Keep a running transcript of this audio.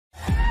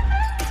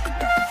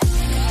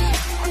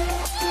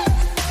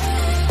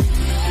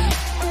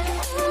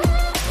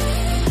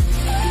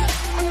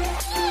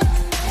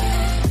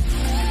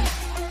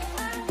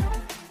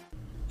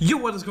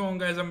What is going on,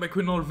 guys? I'm back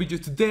with another video.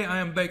 Today I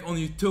am back on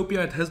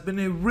Utopia. It has been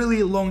a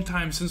really long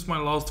time since my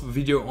last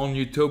video on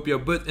Utopia,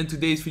 but in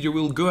today's video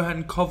we'll go ahead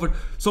and cover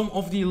some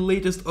of the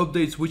latest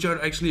updates, which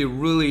are actually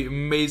really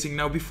amazing.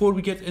 Now before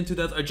we get into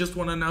that, I just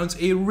want to announce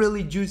a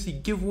really juicy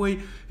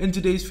giveaway. In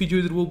today's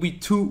video there will be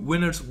two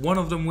winners, one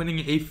of them winning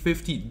a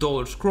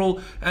 $50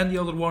 scroll and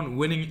the other one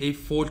winning a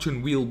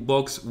fortune wheel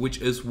box, which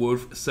is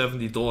worth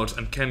 $70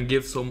 and can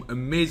give some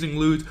amazing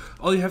loot.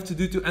 All you have to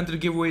do to enter the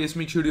giveaway is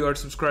make sure you are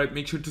subscribed,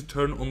 make sure to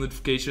turn on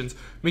notifications,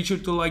 make sure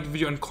to like the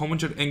video and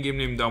comment your in-game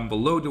name down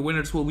below. The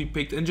winners will be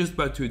picked in just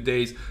about 2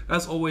 days.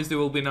 As always, they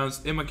will be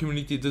announced in my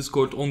community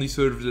Discord, on the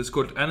server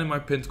Discord, and in my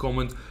pinned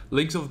comment.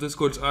 Links of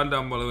Discords are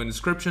down below in the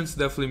descriptions.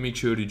 Definitely make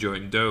sure to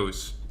join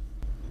those.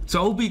 So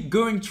I'll be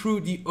going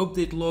through the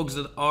update logs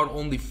that are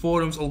on the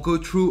forums. I'll go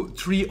through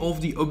 3 of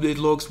the update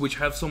logs which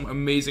have some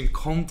amazing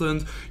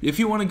content. If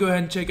you want to go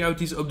ahead and check out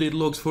these update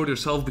logs for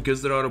yourself,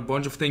 because there are a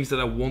bunch of things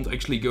that I won't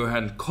actually go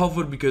ahead and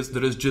cover because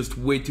there is just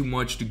way too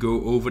much to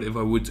go over if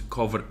I would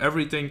cover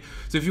everything.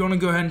 So if you want to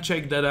go ahead and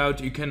check that out,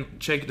 you can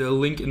check the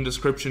link in the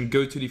description,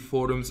 go to the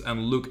forums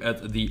and look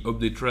at the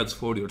update threads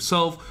for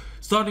yourself.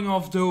 Starting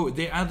off though,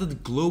 they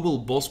added global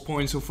boss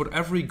points, so for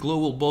every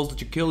global boss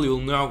that you kill, you'll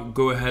now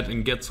go ahead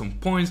and get some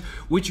points,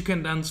 which you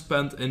can then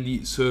spend in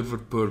the server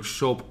per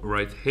shop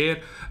right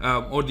here,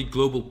 or the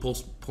global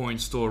boss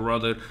point store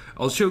rather.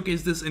 I'll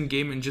showcase this in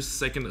game in just a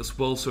second as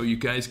well, so you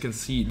guys can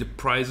see the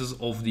prices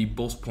of the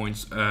boss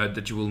points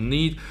that you will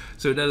need.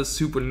 So that is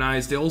super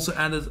nice. They also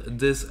added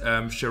this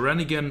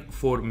shenanigan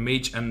for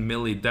mage and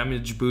melee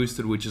damage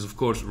booster, which is of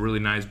course really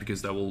nice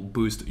because that will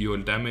boost your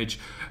damage.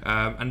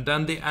 And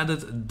then they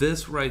added this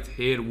right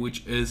here,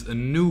 which is a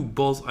new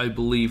boss, I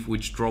believe,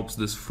 which drops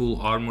this full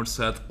armor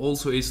set,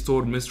 also a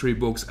stored mystery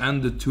box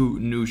and the 2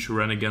 new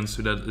shenanigans,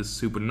 so that is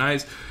super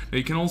nice. Now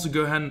you can also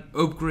go ahead and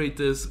upgrade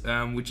this,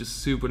 which is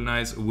super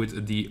nice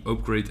with the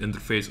upgrade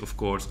interface, of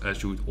course,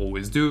 as you would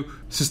always do.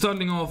 So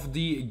starting off,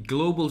 the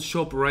global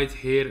shop right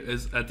here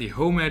is at the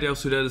home area,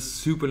 so that is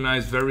super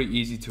nice, very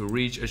easy to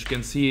reach. As you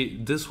can see,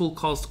 this will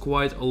cost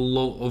quite a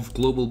lot of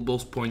global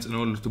boss points in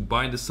order to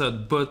buy the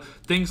set, but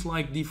things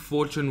like the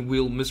fortune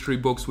wheel mystery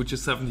box, which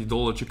is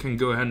 $70, you can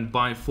go ahead and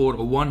buy for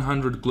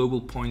 100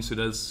 global points, so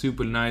that's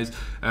super nice.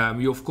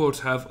 You of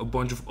course have a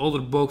bunch of other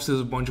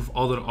boxes, a bunch of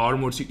other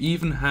armors. You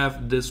even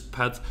have this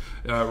pet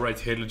right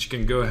here that you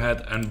can go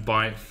ahead and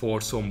buy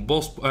for some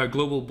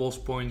global boss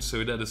points,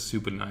 so that is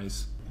super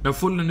nice. Now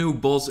for the new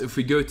boss, if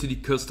we go to the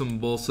custom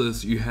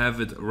bosses, you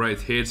have it right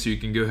here, so you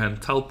can go ahead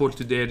and teleport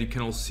to there. You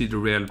can also see the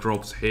rare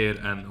drops here,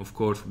 and of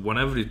course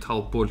whenever you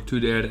teleport to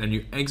there and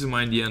you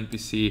examine the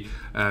NPC,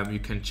 you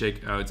can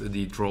check out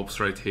the drops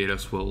right here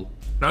as well.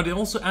 Now they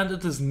also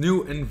added this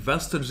new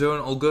investor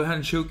zone. I'll go ahead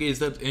and showcase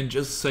that in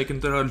just a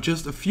second. There are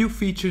just a few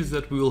features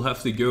that we will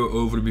have to go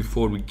over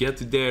before we get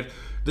to there.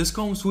 This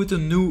comes with a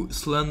new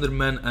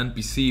Slenderman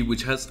NPC,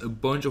 which has a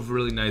bunch of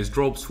really nice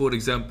drops, for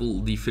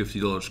example the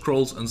 $50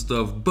 scrolls and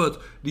stuff,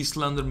 but the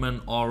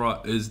Slenderman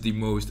aura is the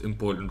most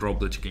important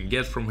drop that you can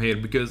get from here,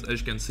 because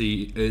as you can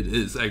see, it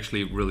is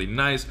actually really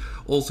nice.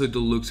 Also the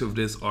looks of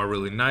this are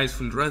really nice.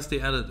 For the rest, they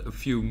added a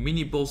few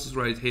mini bosses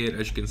right here,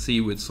 as you can see,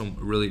 with some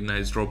really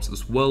nice drops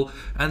as well,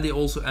 and they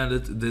also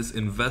added this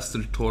investor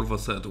Torva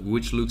set,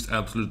 which looks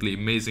absolutely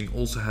amazing,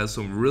 also has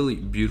some really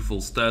beautiful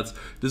stats.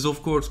 This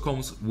of course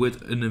comes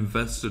with an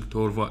investor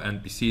Torva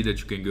NPC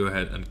that you can go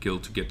ahead and kill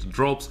to get the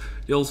drops.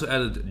 They also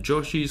added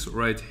Joshi's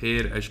right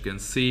here, as you can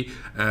see.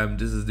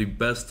 This is the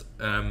best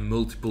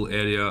multiple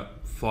area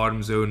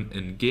farm zone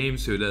in game,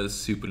 so that is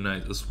super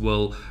nice as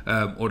well,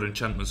 or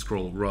enchantment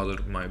scroll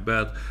rather, my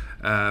bad.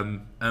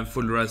 And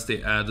for the rest,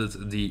 they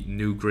added the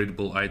new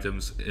gradable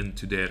items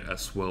into there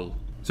as well.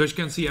 So as you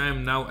can see, I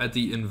am now at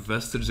the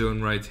investor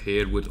zone right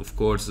here, with of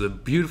course the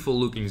beautiful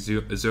looking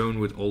zone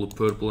with all the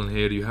purple in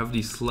here. You have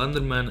the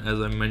Slenderman, as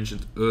I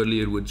mentioned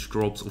earlier, which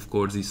drops of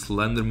course the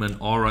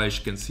Slenderman aura, as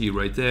you can see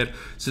right there.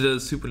 So that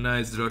is super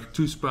nice. There are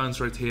 2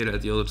 spawns right here.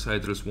 At the other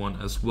side there is one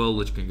as well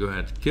that you can go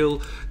ahead and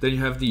kill. Then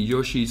you have the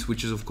Yoshi's,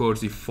 which is of course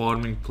the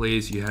farming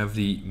place. You have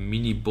the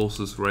mini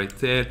bosses right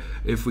there.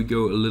 If we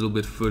go a little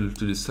bit further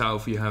to the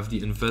south, you have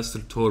the investor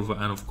Torva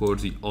and of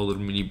course the other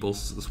mini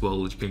bosses as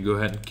well that you can go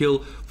ahead and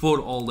kill for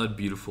all that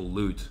beautiful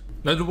loot.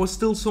 Now there was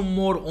still some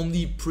more on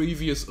the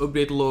previous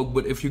update log,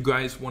 but if you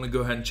guys want to go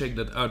ahead and check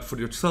that out for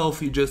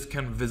yourself, you just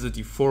can visit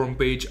the forum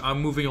page.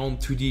 I'm moving on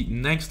to the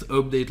next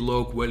update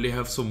log, where they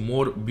have some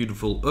more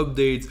beautiful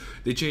updates.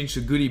 They changed the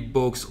goodie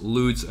box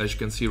loots, as you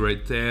can see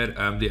right there.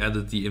 They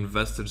added the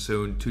investor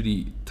zone to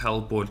the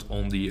teleport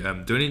on the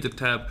donator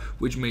tab,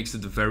 which makes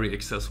it very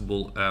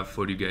accessible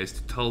for you guys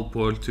to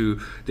teleport to.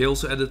 They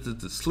also added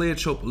the Slayer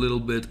shop a little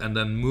bit, and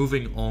then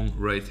moving on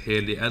right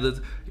here, they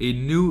added a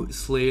new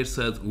Slayer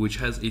set, which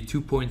has a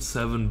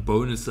 2.7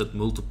 bonus set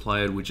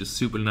multiplier, which is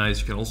super nice.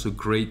 You can also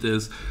grade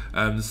this.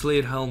 The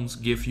Slayer helms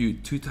give you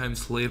 2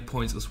 times Slayer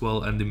points as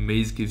well, and the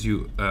mace gives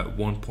you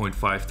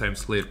 1.5 times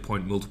Slayer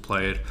point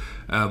multiplier.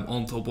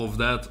 On top of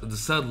that, the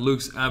set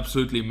looks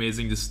absolutely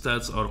amazing. The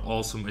stats are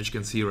awesome, as you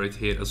can see right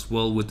here as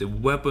well with the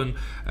weapon.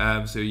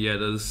 So yeah,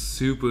 that is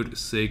super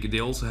sick. They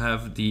also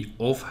have the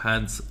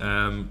offhands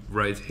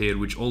right here,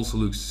 which also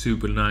looks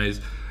super nice.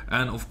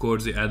 And of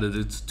course they added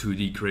it to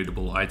the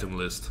gradable item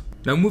list.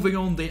 Now moving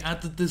on, they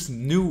added this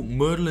new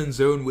Merlin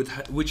zone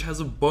which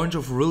has a bunch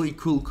of really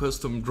cool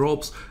custom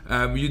drops.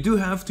 You do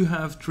have to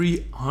have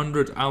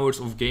 300 hours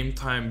of game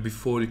time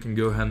before you can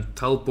go ahead and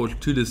teleport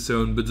to this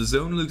zone, but the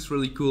zone looks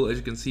really cool, as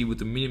you can see with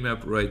the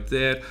minimap right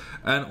there.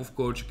 And of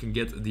course you can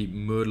get the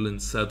Merlin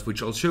set,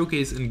 which I'll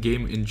showcase in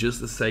game in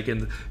just a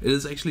second. It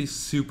is actually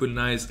super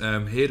nice.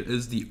 Here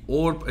is the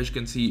orb. As you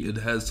can see, it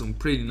has some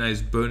pretty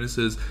nice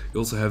bonuses.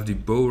 You also have the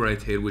bow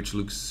right here, which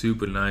looks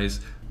super nice.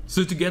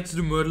 So to get to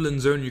the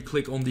Merlin zone, you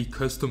click on the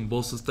custom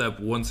bosses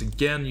tab once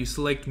again, you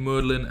select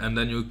Merlin, and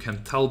then you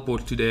can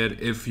teleport to there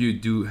if you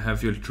do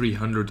have your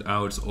 300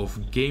 hours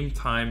of game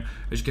time.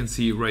 As you can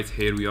see right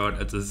here, we are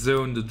at the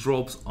zone. The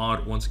drops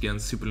are once again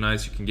super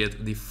nice. You can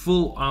get the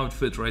full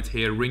outfit right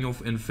here, Ring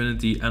of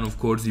Infinity, and of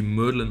course the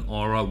Merlin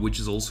aura, which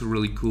is also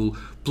really cool.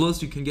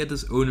 Plus you can get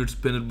this owner's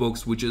pinned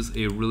box, which is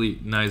a really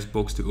nice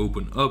box to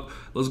open up.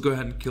 Let's go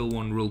ahead and kill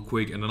one real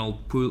quick, and then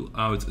I'll pull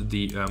out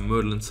the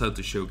Merlin set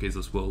to showcase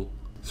as well.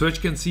 So as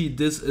you can see,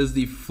 this is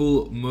the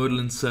full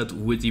Merlin set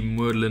with the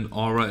Merlin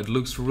aura. It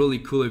looks really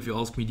cool if you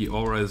ask me. The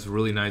aura is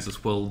really nice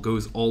as well. It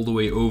goes all the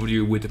way over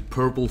you with a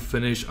purple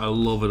finish. I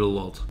love it a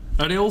lot.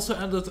 Now they also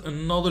added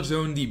another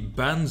zone, the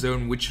ban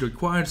zone, which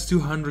requires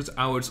 200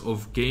 hours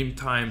of game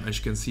time. As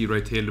you can see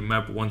right here, the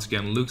map once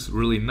again looks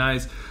really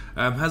nice.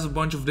 Has a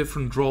bunch of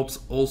different drops.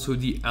 Also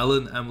the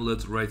Allen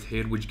amulet right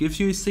here, which gives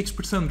you a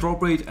 6%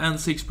 drop rate and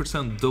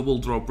 6% double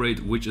drop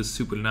rate, which is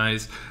super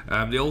nice.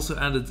 They also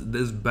added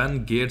this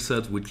ban gear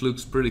set, which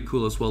looks pretty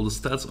cool as well. The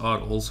stats are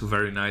also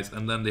very nice,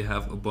 and then they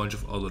have a bunch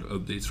of other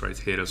updates right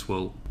here as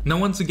well. Now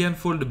once again,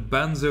 for the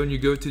ban zone, you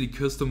go to the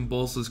custom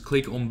bosses,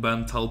 click on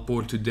ban,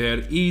 teleport to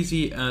there,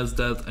 easy as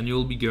that, and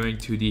you'll be going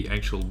to the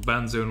actual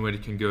ban zone where you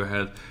can go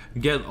ahead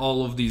and get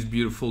all of these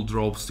beautiful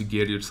drops to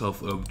gear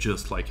yourself up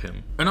just like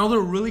him. Another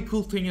really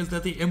cool thing is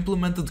that they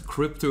implemented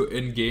crypto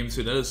in game,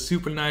 so that is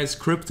super nice.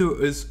 Crypto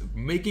is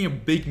making a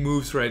big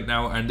moves right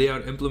now, and they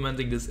are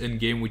implementing this in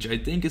game, which I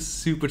think is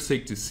super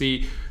sick to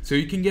see. So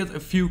you can get a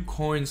few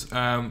coins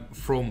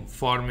from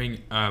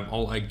farming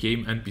all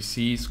game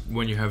NPCs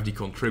when you have the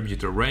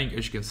contributor rank.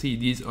 As you can see,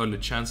 these are the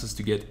chances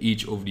to get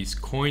each of these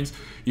coins.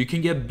 You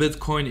can get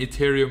Bitcoin,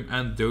 Ethereum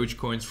and Doge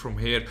coins from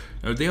here.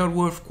 Now they are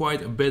worth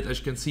quite a bit. As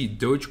you can see,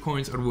 Doge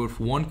coins are worth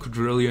 1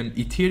 quadrillion,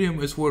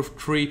 Ethereum is worth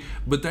 3,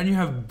 but then you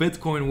have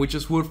Bitcoin, which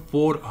is worth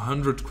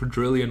 400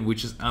 quadrillion,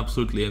 which is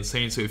absolutely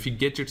insane. So if you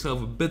get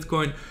yourself a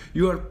Bitcoin,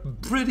 you are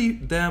pretty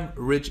damn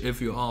rich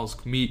if you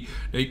ask me.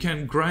 Now you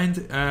can grind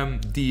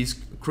these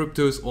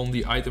cryptos on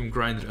the item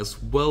grinder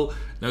as well.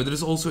 Now there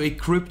is also a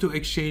crypto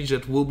exchange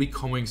that will be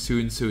coming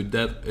soon, so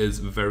that is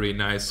very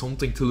nice,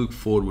 something to look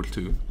forward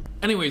to.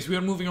 Anyways, we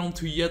are moving on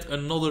to yet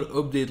another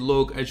update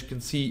log. As you can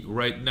see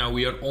right now,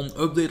 we are on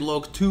update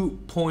log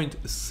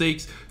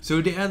 2.6.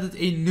 So they added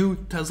a new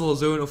Tesla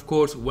zone. Of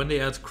course, when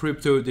they add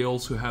crypto, they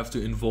also have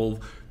to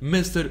involve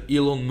Mr.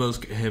 Elon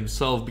Musk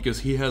himself, because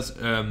he has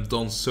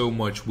done so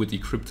much with the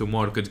crypto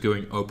market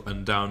going up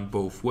and down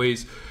both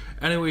ways.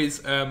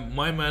 Anyways,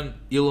 my man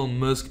Elon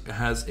Musk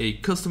has a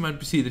custom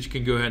NPC that you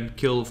can go ahead and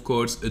kill. Of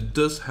course, it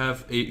does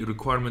have a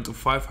requirement of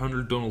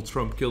 500 Donald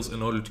Trump kills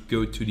in order to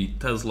go to the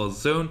Tesla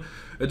zone.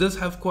 It does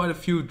have quite a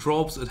few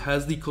drops. It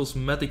has the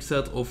cosmetic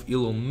set of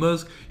Elon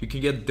Musk. You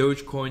can get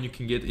Dogecoin, you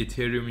can get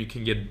Ethereum, you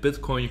can get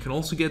Bitcoin. You can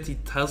also get the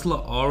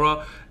Tesla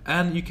aura,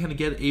 and you can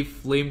get a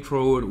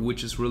flamethrower,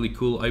 which is really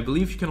cool. I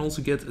believe you can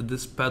also get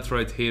this pet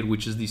right here,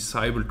 which is the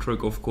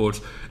Cybertruck, of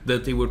course,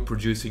 that they were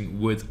producing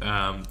with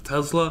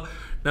Tesla.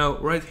 Now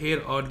right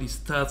here are the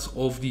stats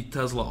of the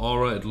Tesla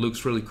aura. It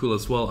looks really cool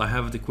as well. I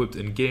have it equipped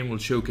in game. We'll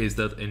showcase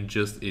that in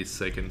just a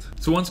second.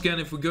 So once again,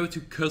 if we go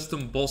to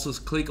custom bosses,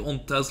 click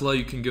on Tesla,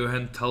 you can go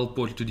ahead and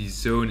teleport to the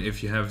zone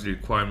if you have the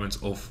requirements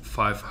of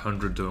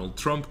 500 Donald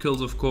Trump kills,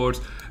 of course.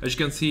 As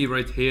you can see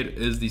right here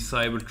is the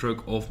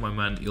Cybertruck of my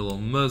man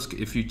Elon Musk.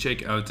 If you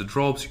check out the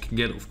drops, you can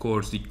get, of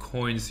course, the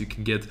coins, you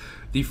can get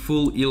the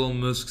full Elon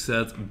Musk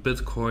set,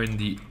 Bitcoin,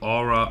 the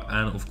aura,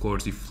 and of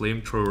course the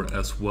flamethrower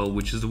as well,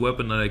 which is the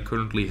weapon that I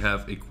currently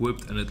have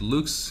equipped, and it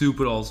looks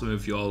super awesome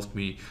if you ask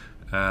me.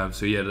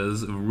 So yeah, that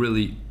is a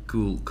really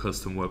cool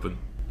custom weapon.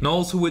 Now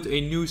also with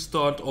a new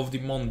start of the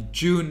month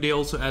June, they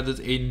also added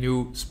a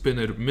new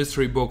spinner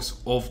mystery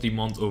box of the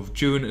month of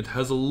June. It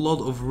has a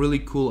lot of really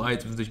cool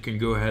items that you can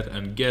go ahead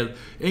and get,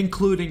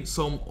 including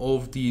some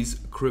of these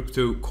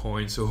crypto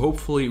coins. So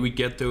hopefully we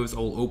get those.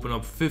 I'll open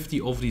up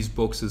 50 of these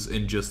boxes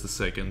in just a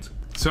second.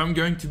 So I'm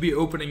going to be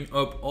opening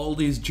up all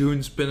these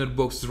June spinner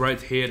boxes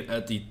right here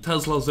at the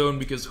Tesla zone,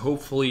 because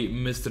hopefully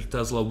Mr.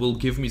 Tesla will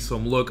give me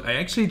some luck. I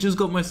actually just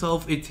got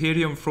myself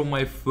Ethereum from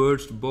my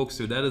first box,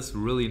 so that is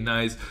really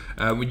nice.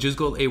 We just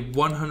got a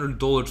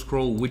 $100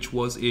 scroll, which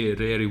was a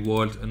rare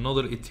reward.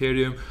 Another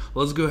Ethereum.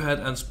 Let's go ahead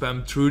and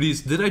spam through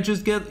these. Did I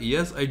just get?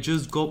 Yes, I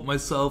just got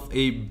myself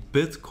a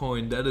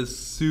Bitcoin. That is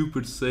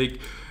super sick.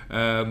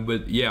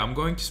 But yeah, I'm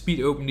going to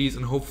speed open these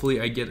and hopefully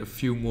I get a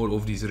few more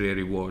of these rare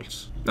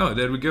rewards. Oh,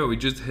 there we go. We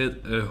just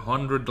hit a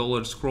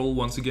 $100 scroll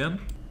once again.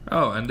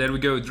 Oh, and there we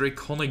go.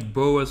 Draconic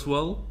bow as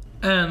well.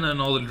 And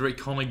another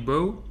draconic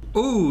bow.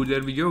 Oh,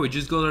 there we go. We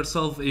just got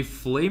ourselves a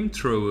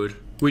flamethrower.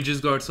 We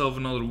just got ourselves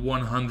another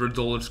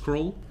 $100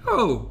 scroll.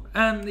 Oh,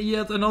 and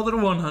yet another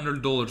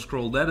 $100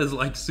 scroll. That is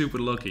like super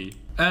lucky.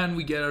 And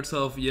we get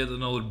ourselves yet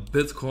another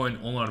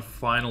Bitcoin on our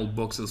final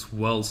box as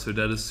well, so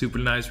that is super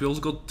nice. We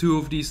also got 2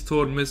 of these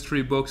Thor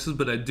mystery boxes,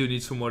 but I do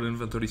need some more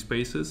inventory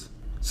spaces.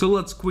 So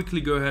let's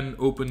quickly go ahead and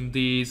open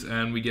these,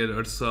 and we get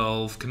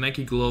ourselves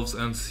Kaneki gloves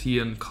and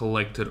Cyan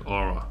collected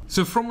aura.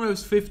 So from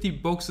those 50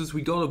 boxes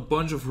we got a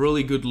bunch of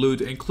really good loot,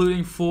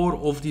 including 4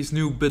 of these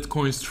new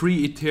Bitcoins,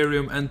 3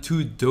 Ethereum and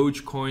 2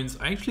 Dogecoins.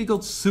 I actually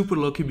got super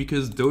lucky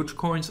because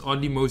Dogecoins are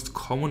the most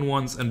common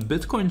ones and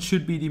Bitcoin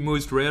should be the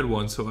most rare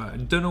one, so I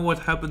don't know what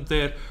happened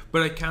there,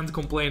 but I can't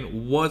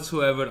complain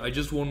whatsoever. I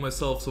just won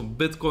myself some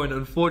Bitcoin.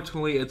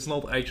 Unfortunately it's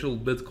not actual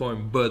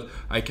Bitcoin, but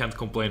I can't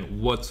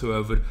complain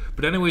whatsoever.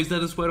 But anyways,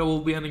 that is where I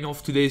will be ending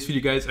off today's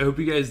video, guys. I hope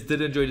you guys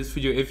did enjoy this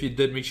video. If you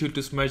did, make sure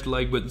to smash the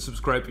like button,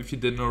 subscribe if you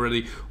didn't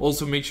already.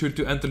 Also make sure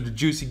to enter the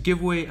juicy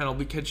giveaway, and I'll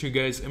be catching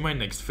you guys in my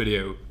next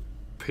video.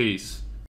 Peace.